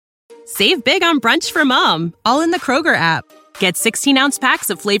Save big on brunch for mom, all in the Kroger app. Get 16-ounce packs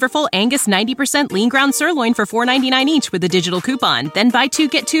of flavorful Angus 90% lean ground sirloin for $4.99 each with a digital coupon. Then buy 2,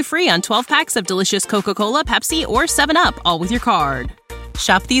 get 2 free on 12 packs of delicious Coca-Cola, Pepsi, or 7-Up, all with your card.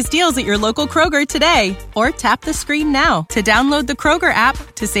 Shop these deals at your local Kroger today, or tap the screen now to download the Kroger app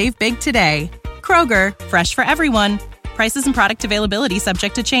to save big today. Kroger, fresh for everyone. Prices and product availability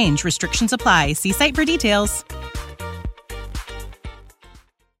subject to change. Restrictions apply. See site for details.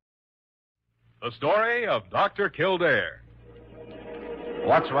 The story of Dr. Kildare.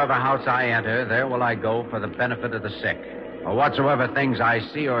 Whatsoever house I enter, there will I go for the benefit of the sick. For whatsoever things I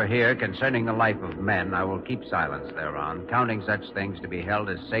see or hear concerning the life of men, I will keep silence thereon, counting such things to be held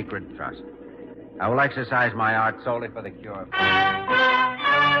as sacred trust. I will exercise my art solely for the cure.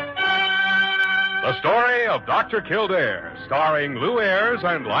 The story of Dr. Kildare, starring Lou Ayres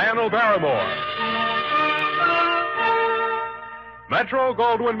and Lionel Barrymore.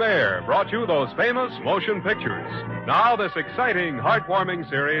 Metro-Goldwyn-Mayer brought you those famous motion pictures. Now this exciting, heartwarming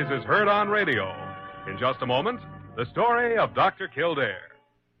series is heard on radio. In just a moment, the story of Dr. Kildare.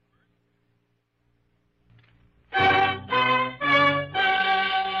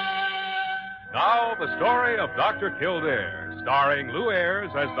 Now the story of Dr. Kildare, starring Lou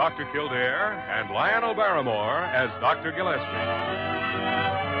Ayres as Dr. Kildare and Lionel Barrymore as Dr. Gillespie.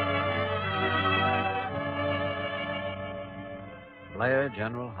 Blair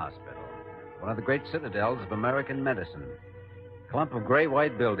General Hospital, one of the great citadels of American medicine. A clump of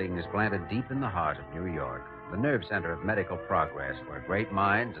gray-white buildings planted deep in the heart of New York, the nerve center of medical progress, where great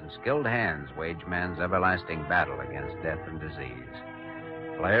minds and skilled hands wage man's everlasting battle against death and disease.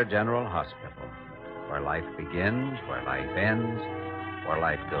 Blair General Hospital, where life begins, where life ends, where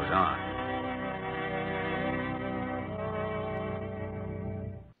life goes on.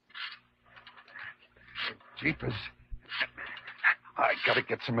 Jeepers. I gotta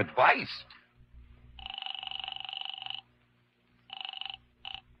get some advice.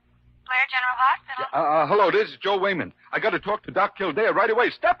 Blair General Hospital? Hello, this is Joe Wayman. I gotta talk to Doc Kildare right away.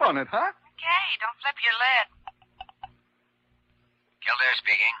 Step on it, huh? Okay, don't flip your lid. Kildare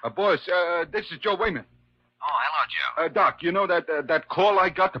speaking. Boss, this is Joe Wayman. Oh, hello, Joe. Doc, you know that call I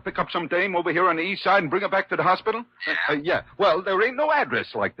got to pick up some dame over here on the east side and bring her back to the hospital? Yeah? Yeah. Well, there ain't no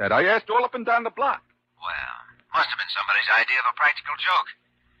address like that. I asked all up and down the block. Well, must have been somebody's idea of a practical joke.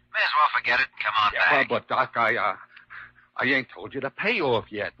 May as well forget it and come on back. But Doc, I ain't told you the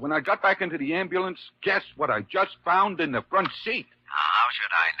payoff yet. When I got back into the ambulance, guess what I just found in the front seat? How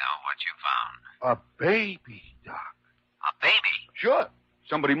should I know what you found? A baby, Doc. A baby? Sure.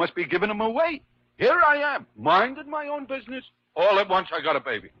 Somebody must be giving him away. Here I am, minding my own business. All at once, I got a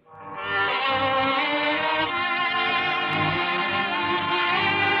baby.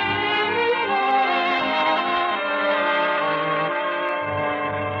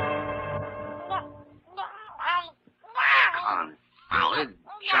 Confounded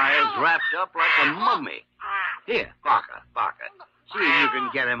child's wrapped up like a mummy. Here, Parker. See if you can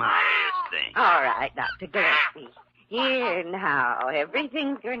get him out of this thing. All right, Dr. Gillespie. Here now.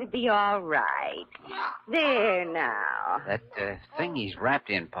 Everything's going to be all right. There now. That thing he's wrapped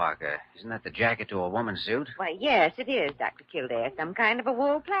in, Parker, isn't that the jacket to a woman's suit? Why, yes, it is, Dr. Kildare. Some kind of a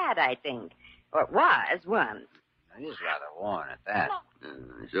wool plaid, I think. Or it was once. It is rather worn at that.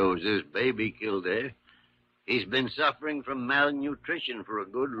 So is this baby Kildare. He's been suffering from malnutrition for a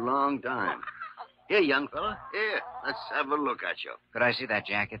good long time. Here, young fella. Here, let's have a look at you. Could I see that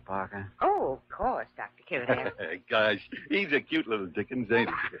jacket, Parker? Oh, of course, Dr. Kildare. Gosh, he's a cute little Dickens, ain't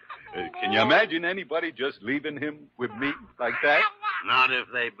he? Can you imagine anybody just leaving him with me like that? Not if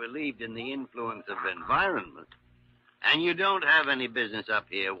they believed in the influence of environment. And you don't have any business up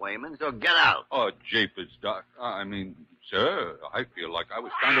here, Wayman, so get out. Oh, Japers, Doc. I mean, sir, I feel like I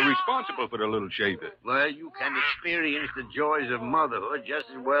was kind of responsible for the little shaver. Well, you can experience the joys of motherhood just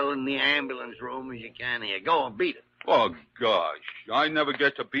as well in the ambulance room as you can here. Go on, beat it. Oh, gosh, I never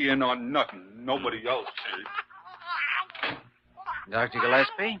get to be in on nothing nobody else is. Dr.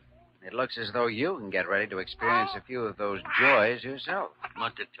 Gillespie, it looks as though you can get ready to experience a few of those joys yourself.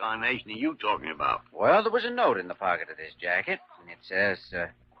 What the tarnation are you talking about? Well, there was a note in the pocket of this jacket, and it says,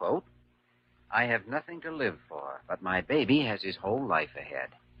 quote, I have nothing to live for, but my baby has his whole life ahead.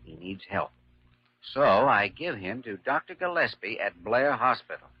 He needs help. So I give him to Dr. Gillespie at Blair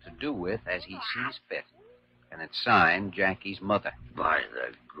Hospital to do with as he sees fit. And it's signed Jackie's mother. By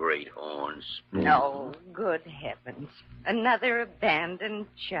the great horns. No, good heavens. Another abandoned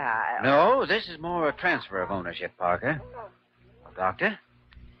child. No, this is more a transfer of ownership, Parker. Well, Doctor,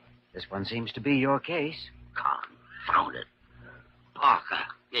 this one seems to be your case. Confound it. Parker,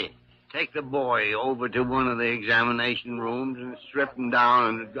 here, take the boy over to one of the examination rooms and strip him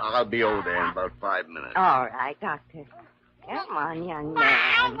down, and I'll be over there in about 5 minutes. All right, Doctor. Come on, young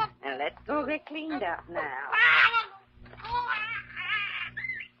man. Now, let's go get cleaned up now.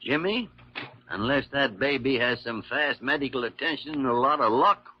 Jimmy, unless that baby has some fast medical attention and a lot of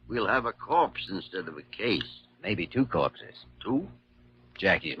luck, we'll have a corpse instead of a case. Maybe 2 corpses. 2?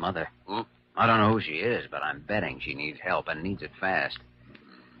 Jackie's mother. Huh? I don't know who she is, but I'm betting she needs help and needs it fast.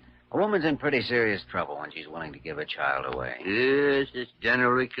 A woman's in pretty serious trouble when she's willing to give a child away. Yes, it's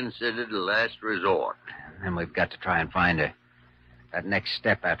generally considered the last resort. And we've got to try and find her. That next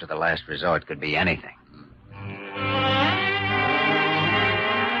step after the last resort could be anything.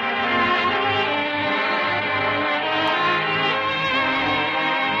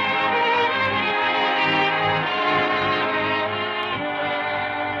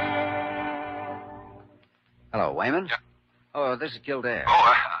 Hello, Wayman? Yeah. Oh, this is Kildare.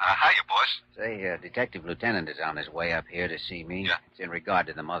 Oh, hiya, boss. Say, Detective Lieutenant is on his way up here to see me. Yeah. It's in regard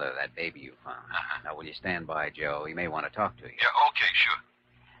to the mother of that baby you found. Uh-huh. Now, will you stand by, Joe? He may want to talk to you. Yeah, okay, sure.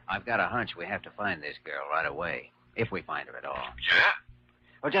 I've got a hunch we have to find this girl right away, if we find her at all. Yeah?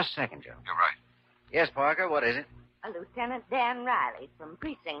 Oh, just a second, Joe. You're right. Yes, Parker, what is it? Lieutenant Dan Riley from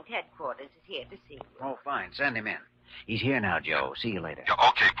Precinct Headquarters is here to see you. Oh, fine. Send him in. He's here now, Joe. See you later. Yeah,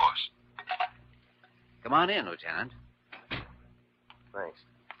 okay, boss. Come on in, Lieutenant. Thanks.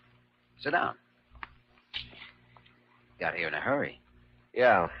 Sit down. Got here in a hurry.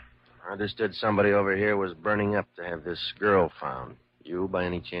 Yeah. I understood somebody over here was burning up to have this girl found. You, by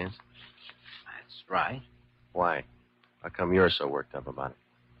any chance? That's right. Why? How come you're so worked up about it?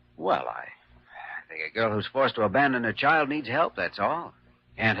 Well, I think a girl who's forced to abandon her child needs help, that's all.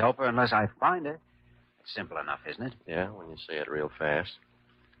 Can't help her unless I find her. It's simple enough, isn't it? Yeah, when you say it real fast.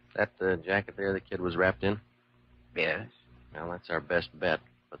 That jacket there the kid was wrapped in? Yes. Well, that's our best bet,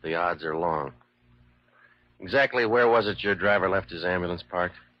 but the odds are long. Exactly where was it your driver left his ambulance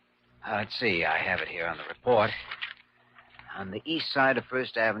parked? Let's see. I have it here on the report. On the east side of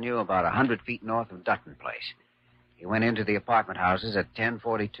First Avenue, about 100 feet north of Dutton Place. He went into the apartment houses at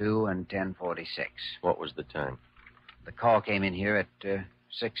 10:42 and 10:46. What was the time? The call came in here at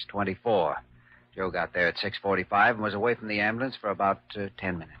 6:24. Joe got there at 6:45 and was away from the ambulance for about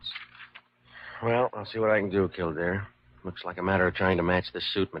 10 minutes. Well, I'll see what I can do, Kildare. Looks like a matter of trying to match the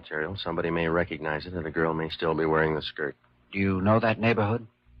suit material. Somebody may recognize it, and the girl may still be wearing the skirt. Do you know that neighborhood?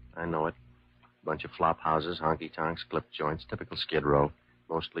 I know it. Bunch of flop houses, honky-tonks, clip joints, typical Skid Row.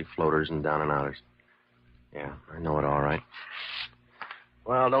 Mostly floaters and down-and-outers. Yeah, I know it all right.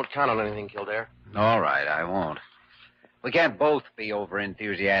 Well, don't count on anything, Kildare. All right, I won't. We can't both be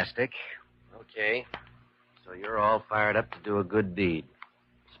over-enthusiastic. Okay. So you're all fired up to do a good deed.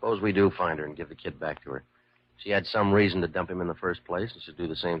 Suppose we do find her and give the kid back to her. She had some reason to dump him in the first place, and she'll do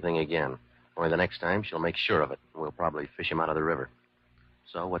the same thing again. Only the next time, she'll make sure of it, and we'll probably fish him out of the river.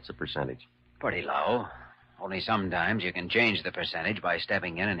 So what's the percentage? Pretty low. Only sometimes you can change the percentage by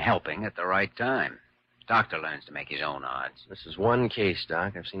stepping in and helping at the right time. Doctor learns to make his own odds. This is one case,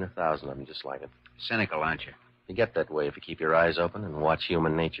 Doc. I've seen 1,000 of them just like it. Cynical, aren't you? You get that way if you keep your eyes open and watch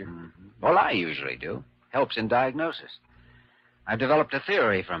human nature. Mm-hmm. Well, I usually do. Helps in diagnosis. I've developed a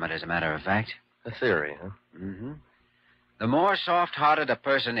theory from it, as a matter of fact. A theory, huh? Mm-hmm. The more soft-hearted a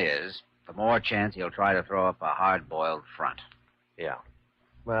person is, the more chance he'll try to throw up a hard-boiled front. Yeah.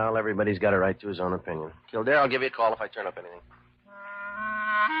 Well, everybody's got a right to his own opinion. Kildare, I'll give you a call if I turn up anything.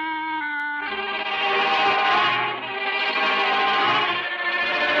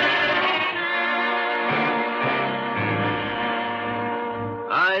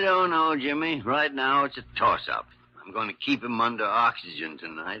 I don't know, Jimmy. Right now, it's a toss-up. I'm going to keep him under oxygen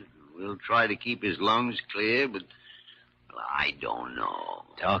tonight. We'll try to keep his lungs clear, but well, I don't know.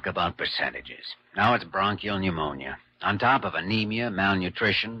 Talk about percentages. Now it's bronchial pneumonia. On top of anemia,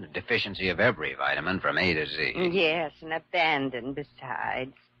 malnutrition, deficiency of every vitamin from A to Z. Yes, and abandoned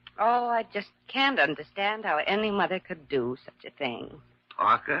besides. Oh, I just can't understand how any mother could do such a thing.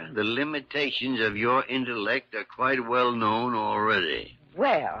 Parker, the limitations of your intellect are quite well known already.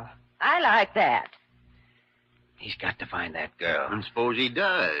 Well, I like that. He's got to find that girl. And suppose he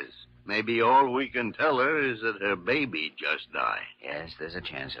does. Maybe all we can tell her is that her baby just died. Yes, there's a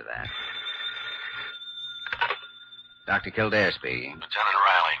chance of that. Dr. Kildare speaking. Lieutenant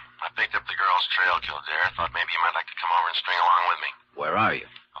Riley, I picked up the girl's trail, Kildare. Thought maybe you might like to come over and string along with me. Where are you?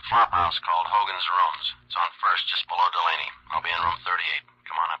 A flop house called Hogan's Rooms. It's on First, just below Delaney. I'll be in room 38.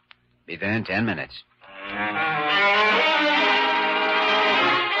 Come on up. Be there in 10 minutes.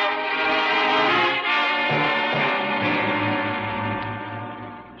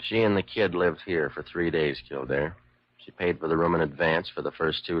 She and the kid lived here for 3 days, Kildare. She paid for the room in advance for the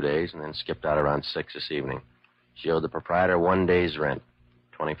first 2 days and then skipped out around 6 this evening. She owed the proprietor 1 day's rent,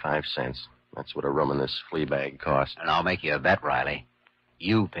 25 cents. That's what a room in this flea bag cost. And I'll make you a bet, Riley.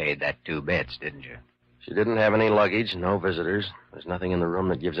 You paid that 2 bits, didn't you? She didn't have any luggage, no visitors. There's nothing in the room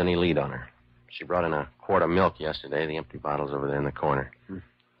that gives any lead on her. She brought in a quart of milk yesterday. The empty bottle's over there in the corner.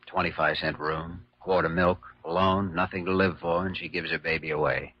 25-cent room, quart of milk, alone, nothing to live for, and she gives her baby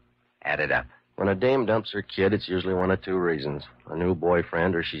away. Add it up. When a dame dumps her kid, it's usually one of 2 reasons. A new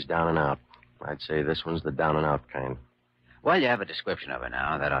boyfriend or she's down and out. I'd say this one's the down and out kind. Well, you have a description of her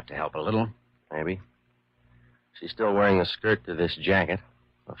now. That ought to help a little. Maybe. She's still wearing the skirt to this jacket,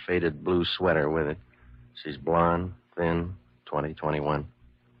 a faded blue sweater with it. She's blonde, thin, 20, 21.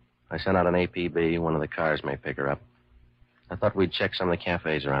 I sent out an APB. One of the cars may pick her up. I thought we'd check some of the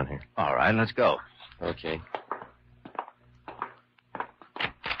cafes around here. All right, let's go. Okay.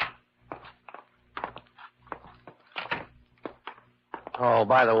 Oh,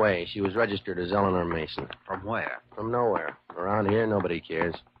 by the way, she was registered as Eleanor Mason. From where? From nowhere. Around here, nobody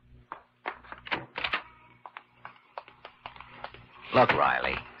cares. Look,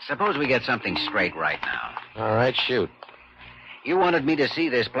 Riley, suppose we get something straight right now. All right, shoot. You wanted me to see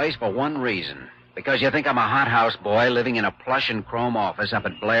this place for one reason. Because you think I'm a hothouse boy living in a plush and chrome office up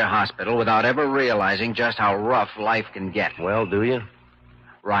at Blair Hospital without ever realizing just how rough life can get. Well, do you?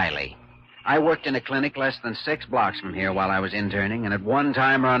 Riley, I worked in a clinic less than 6 blocks from here while I was interning, and at one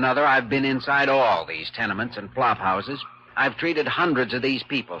time or another, I've been inside all these tenements and flop houses. I've treated hundreds of these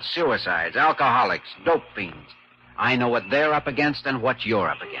people, suicides, alcoholics, dope fiends. I know what they're up against and what you're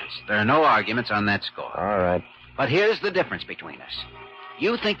up against. There are no arguments on that score. All right. But here's the difference between us.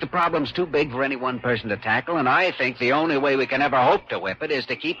 You think the problem's too big for any one person to tackle, and I think the only way we can ever hope to whip it is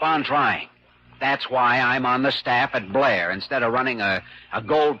to keep on trying. That's why I'm on the staff at Blair instead of running a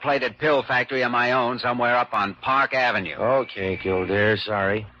gold-plated pill factory of my own somewhere up on Park Avenue. Okay, Kildare,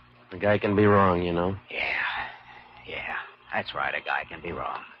 sorry. The guy can be wrong, you know. Yeah, that's right, a guy can be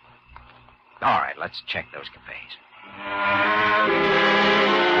wrong. All right, let's check those cafes.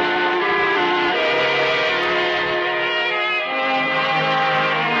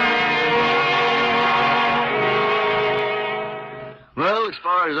 Well, as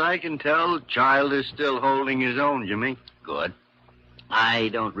far as I can tell, the child is still holding his own, Jimmy. Good. I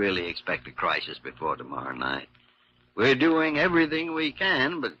don't really expect a crisis before tomorrow night. We're doing everything we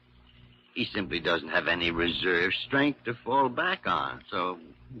can, but he simply doesn't have any reserve strength to fall back on. So,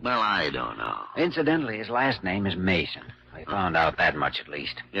 well, I don't know. Incidentally, his last name is Mason. We found out that much at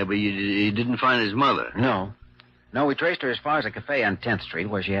least. Yeah, but you didn't find his mother? No. No, we traced her as far as a cafe on 10th Street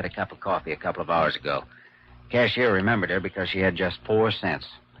where she had a cup of coffee a couple of hours ago. Cashier remembered her because she had just 4 cents.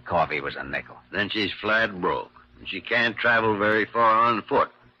 The coffee was a nickel. Then she's flat broke. And she can't travel very far on foot.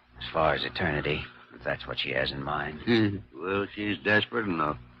 As far as eternity, if that's what she has in mind. Well, she's desperate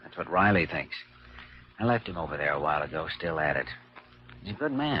enough. That's what Riley thinks. I left him over there a while ago, still at it. He's a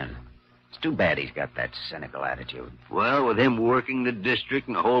good man. It's too bad he's got that cynical attitude. Well, with him working the district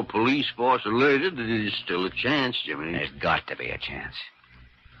and the whole police force alerted, there's still a chance, Jimmy. There's got to be a chance.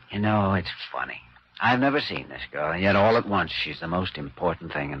 You know, it's funny. I've never seen this girl, and yet all at once she's the most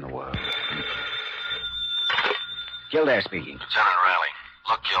important thing in the world. Kildare speaking. Lieutenant Riley.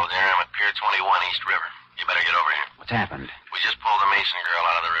 Look, Kildare, I'm at Pier 21, East River. You better get over here. What's happened? We just pulled the Mason girl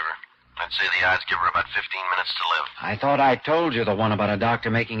out of the river. I'd say the odds give her about 15 minutes to live. I thought I told you the one about a doctor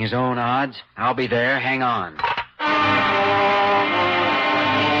making his own odds. I'll be there. Hang on.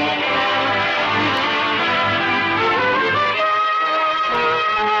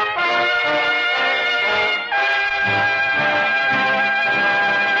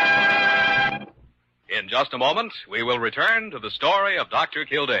 In just a moment, we will return to the story of Dr.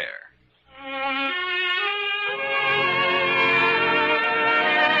 Kildare.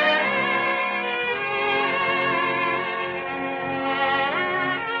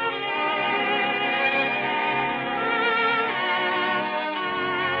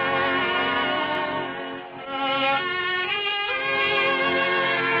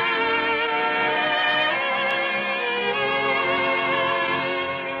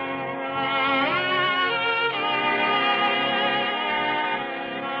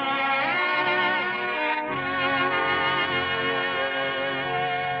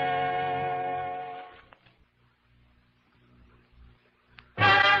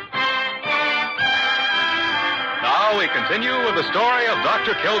 We continue with the story of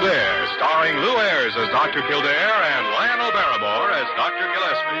Dr. Kildare, starring Lou Ayres as Dr. Kildare and Lionel Barrymore as Dr.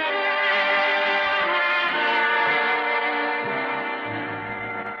 Gillespie.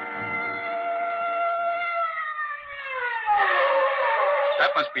 That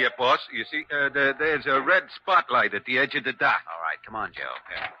must be it, boss. You see, there's a red spotlight at the edge of the dock. All right, come on, Joe.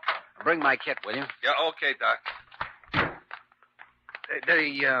 Yeah. Bring my kit, will you? Yeah, okay, Doc.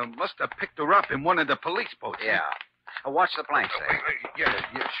 They must have picked her up in one of the police boats. Yeah. Watch the planks there. Yeah,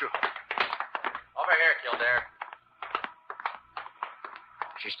 sure. Over here, Kildare.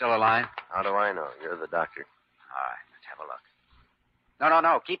 She's still alive? How do I know? You're the doctor. All right, let's have a look.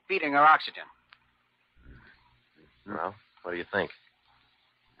 No. Keep feeding her oxygen. Well, what do you think?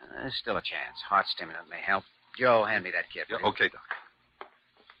 There's still a chance. Heart stimulant may help. Joe, hand me that kit. Yeah, okay, Doc.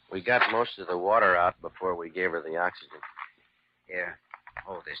 We got most of the water out before we gave her the oxygen. Here,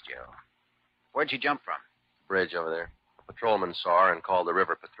 hold this, Joe. Where'd she jump from? Bridge over there. A patrolman saw her and called the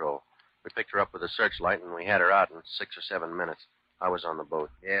river patrol. We picked her up with a searchlight, and we had her out in 6 or 7 minutes. I was on the boat.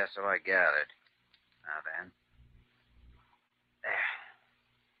 Yeah, so I gathered. Now then. There.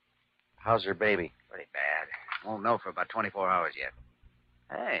 How's her baby? Pretty bad. Won't know for about 24 hours yet.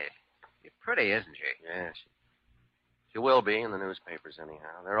 Hey, you're pretty, isn't she? Yeah, she will be in the newspapers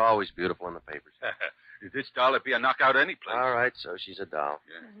anyhow. They're always beautiful in the papers. This doll would be a knockout any place. All right, so she's a doll.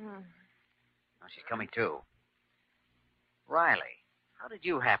 Yeah. Oh, she's coming too. Riley, how did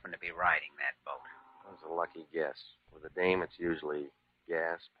you happen to be riding that boat? That was a lucky guess. With a dame, it's usually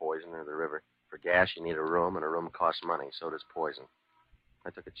gas, poison, or the river. For gas, you need a room, and a room costs money. So does poison. I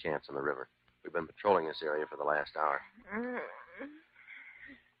took a chance on the river. We've been patrolling this area for the last hour.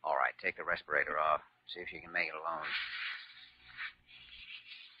 All right, take the respirator off. See if you can make it alone.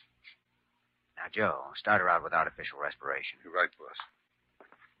 Now, Joe, start her out with artificial respiration. You're right, boss.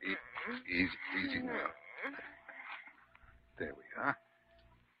 Easy now. There we are.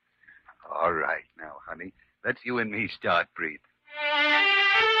 All right, now, honey. Let's you and me start breathing.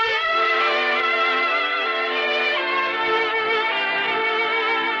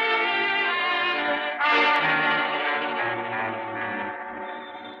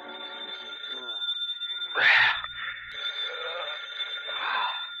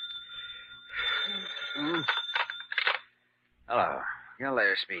 Hello.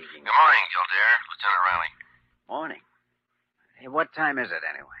 Kildare speaking. Good morning, Kildare. Lieutenant Riley. Morning. Hey, what time is it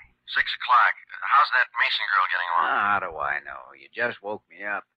anyway? 6 o'clock. How's that Mason girl getting along? How do I know? You just woke me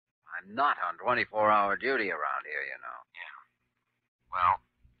up. I'm not on 24-hour duty around here, you know. Yeah. Well,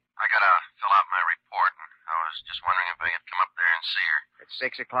 I gotta fill out my report, and I was just wondering if I could come up there and see her. It's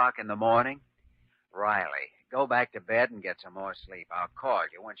 6 o'clock in the morning. Riley, go back to bed and get some more sleep. I'll call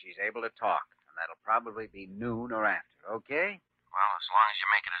you when she's able to talk, and that'll probably be noon or after, okay? Well, as long as you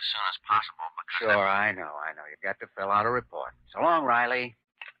make it as soon as possible, because... Sure, I know. You've got to fill out a report. So long, Riley.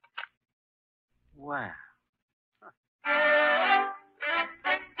 Wow.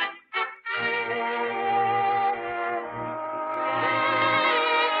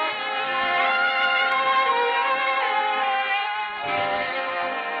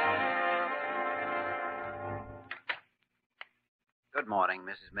 Good morning,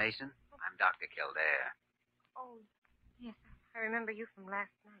 Mrs. Mason. I'm Dr. Kildare. Oh, yes. I remember you from last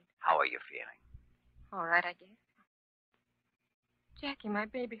night. How are you feeling? All right, I guess. Jackie, my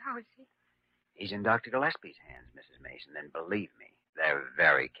baby, how is he? He's in Dr. Gillespie's hands, Mrs. Mason, and believe me, they're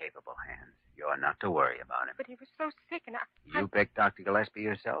very capable hands. You're not to worry about him. But he was so sick, and You picked Dr. Gillespie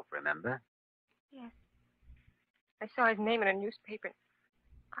yourself, remember? Yes. I saw his name in a newspaper.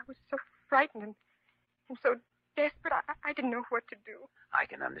 I was so frightened and so desperate, I didn't know what to do. I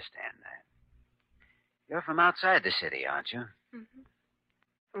can understand that. You're from outside the city, aren't you? Mm-hmm.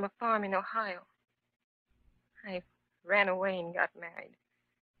 From a farm in Ohio. I ran away and got married.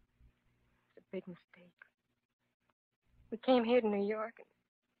 It's a big mistake. We came here to New York, and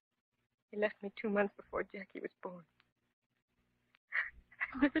he left me 2 months before Jackie was born.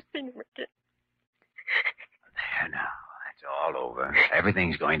 I've never seen him again. There now. That's all over.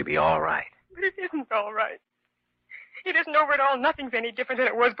 Everything's going to be all right. But it isn't all right. It isn't over at all. Nothing's any different than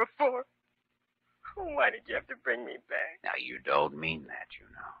it was before. Oh, why did you have to bring me back? Now, you don't mean that, you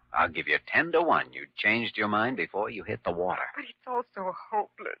know. I'll give you 10 to 1. You changed your mind before you hit the water. But it's all so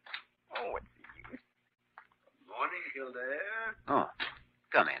hopeless. Oh, what's the use? Morning, Kildare. Oh,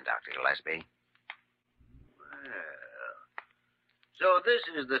 come in, Dr. Gillespie. Well, so this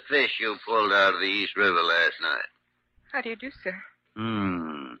is the fish you pulled out of the East River last night. How do you do, sir?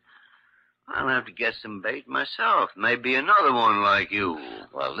 I'll have to get some bait myself. Maybe another one like you.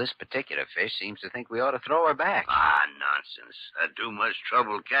 Well, this particular fish seems to think we ought to throw her back. Ah, nonsense. Had too much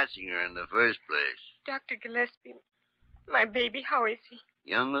trouble catching her in the first place. Dr. Gillespie, my baby, how is he?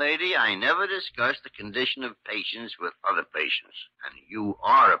 Young lady, I never discuss the condition of patients with other patients. And you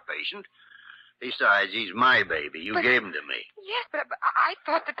are a patient. Besides, he's my baby. You gave him to me. Yes, but I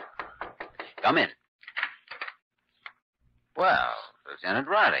thought that... Come in. Well, Lieutenant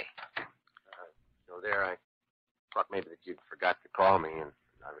Riley. There, I thought maybe that you'd forgot to call me, and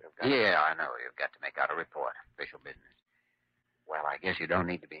I've got... Yeah, I know. You've got to make out a report. Official business. Well, I guess you don't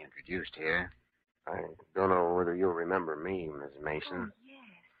need to be introduced here. I don't know whether you'll remember me, Miss Mason. Oh, yes.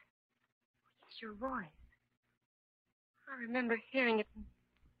 It's your voice. I remember hearing it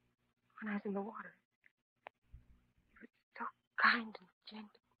when I was in the water. You were so kind and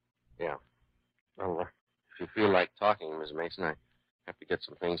gentle. Yeah. Well, if you feel like talking, Miss Mason, I have to get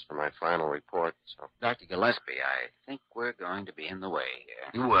some things for my final report, so... Dr. Gillespie, I think we're going to be in the way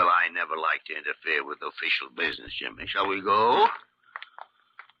here. Well, I never like to interfere with official business, Jimmy. Shall we go?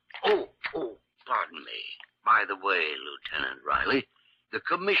 Oh, pardon me. By the way, Lieutenant Riley, the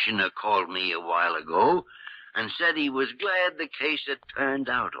commissioner called me a while ago and said he was glad the case had turned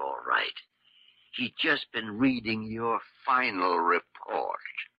out all right. He'd just been reading your final report.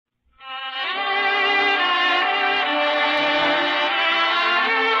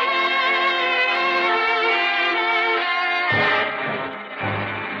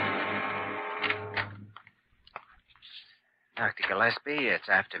 Dr. Gillespie, it's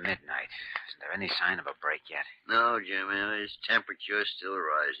after midnight. Is there any sign of a break yet? No, Jimmy. His temperature's still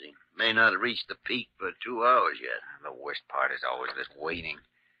rising. May not reach the peak for 2 hours yet. The worst part is always this waiting.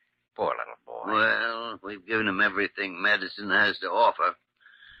 Poor little boy. Well, we've given him everything medicine has to offer.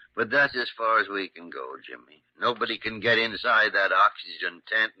 But that's as far as we can go, Jimmy. Nobody can get inside that oxygen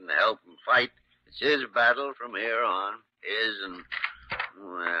tent and help him fight. It's his battle from here on. His and,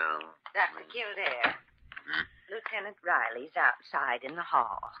 well... Dr. Kildare. Lieutenant Riley's outside in the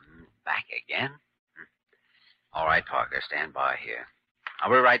hall. Back again? All right, Parker, stand by here. I'll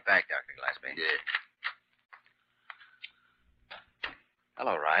be right back, Dr. Gillespie. Yeah.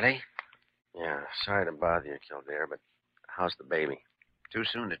 Hello, Riley. Yeah, sorry to bother you, Kildare, but how's the baby? Too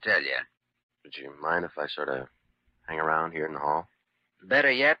soon to tell you. Would you mind if I sort of hang around here in the hall?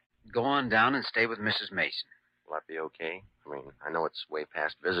 Better yet, go on down and stay with Mrs. Mason. Will that be okay? I mean, I know it's way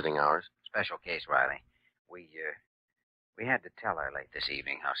past visiting hours. Special case, Riley. We had to tell her late this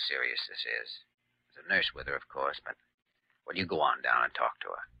evening how serious this is. There's a nurse with her, of course, but... Well, you go on down and talk to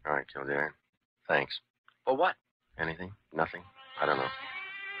her. All right, Kildare. Thanks. For what? Anything? Nothing? I don't know.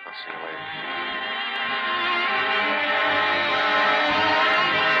 I'll see you later.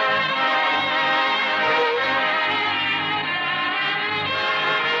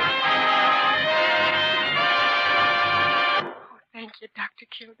 Thank you, Dr.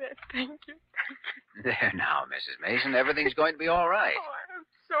 Kildare. Thank you. There now, Mrs. Mason. Everything's going to be all right. Oh, I'm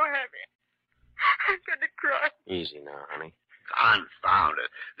so happy. I'm going to cry. Easy now, honey. Confound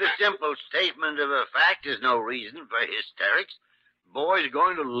it. The simple statement of a fact is no reason for hysterics. The boy's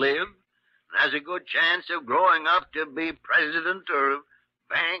going to live and has a good chance of growing up to be president or a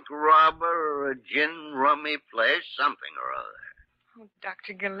bank robber or a gin rummy place, something or other. Oh,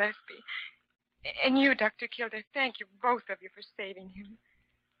 Dr. Gillespie. And you, Dr. Kildare, thank you, both of you, for saving him.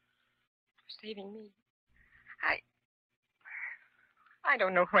 For saving me. I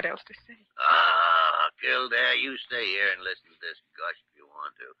don't know what else to say. Kildare, you stay here and listen to this gush if you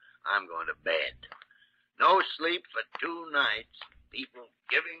want to. I'm going to bed. No sleep for 2 nights. People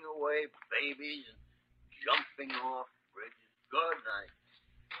giving away babies and jumping off bridges. Good night.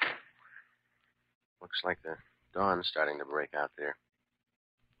 Looks like the dawn's starting to break out there.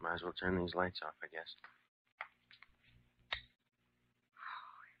 Might as well turn these lights off, I guess.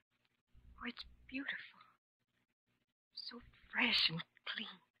 Oh, it's beautiful. So fresh and clean.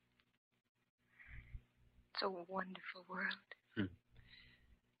 It's a wonderful world.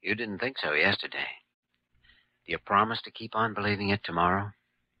 You didn't think so yesterday. Do you promise to keep on believing it tomorrow?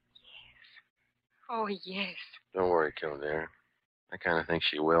 Yes. Oh, yes. Don't worry, Kildare. I kind of think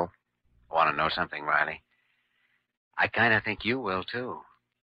she will. Want to know something, Riley? I kind of think you will, too.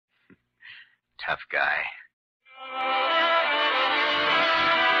 Tough guy.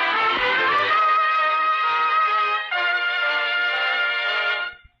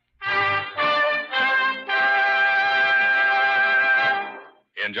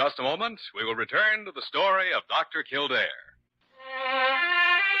 In just a moment, we will return to the story of Dr. Kildare.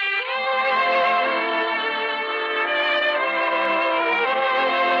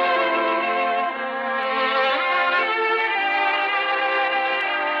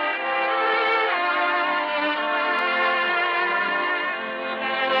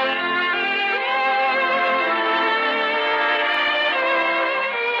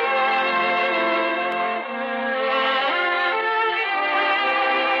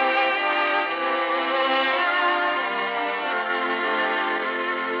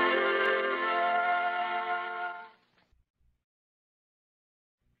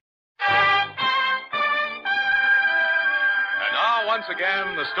 once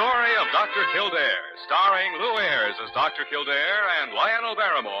again, the story of Dr. Kildare, starring Lou Ayres as Dr. Kildare and Lionel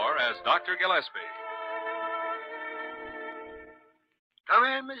Barrymore as Dr. Gillespie. Come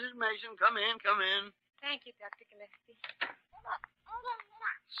in, Mrs. Mason. Come in. Thank you, Dr. Gillespie.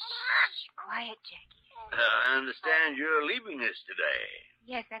 Quiet, Jackie. I understand you're leaving us today.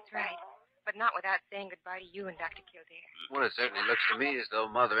 Yes, that's right. But not without saying goodbye to you and Dr. Kildare. Well, it certainly looks to me as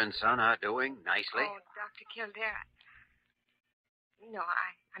though Mother and Son are doing nicely. Oh, Dr. Kildare. No,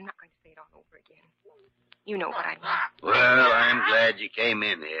 I'm not going to say it all over again. You know what I mean. Well, I'm glad you came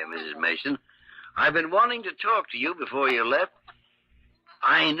in here, Mrs. Mason. I've been wanting to talk to you before you left.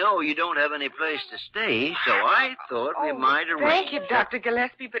 I know you don't have any place to stay, so I thought we might arrange. Thank you, Dr.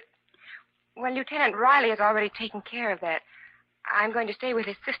 Gillespie, but... Well, Lieutenant Riley has already taken care of that. I'm going to stay with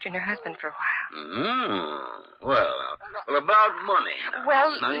his sister and her husband for a while. Well, about money.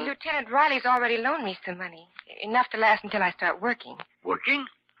 Well, Lieutenant Riley's already loaned me some money. Enough to last until I start working. Working?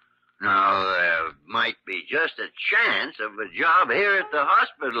 Now, there might be just a chance of a job here at the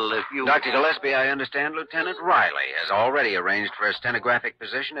hospital if you... Dr. Gillespie, I understand Lieutenant Riley has already arranged for a stenographic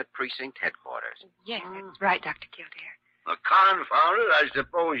position at precinct headquarters. Yes, that's right, Dr. Kildare. Well, confound it, I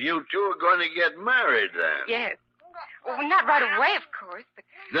suppose you two are going to get married then. Yes. Well, not right away, of course, but...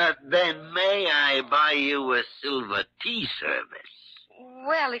 Then may I buy you a silver tea service?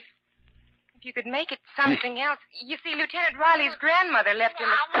 Well, if you could make it something else. You see, Lieutenant Riley's grandmother left him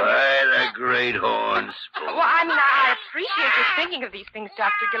a... Quite a great horn spoon. Well, I mean, I appreciate your thinking of these things,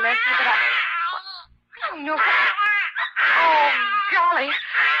 Dr. Gillespie, but I don't know. Oh, golly.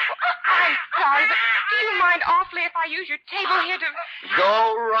 I'm sorry, but do you mind awfully if I use your table here to...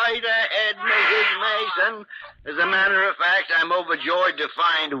 Go right ahead, Mrs. Mason. As a matter of fact, I'm overjoyed to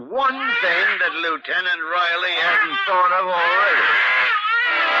find one thing that Lieutenant Riley hadn't thought of already.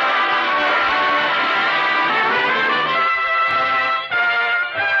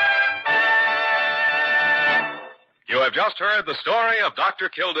 You have just heard the story of Dr.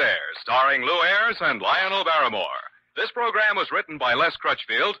 Kildare, starring Lou Ayres and Lionel Barrymore. This program was written by Les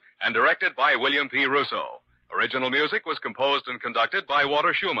Crutchfield and directed by William P. Russo. Original music was composed and conducted by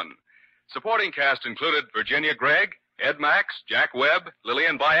Walter Schumann. Supporting cast included Virginia Gregg, Ed Max, Jack Webb,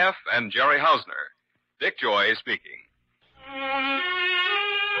 Lillian Baeff, and Jerry Hausner. Dick Joy speaking.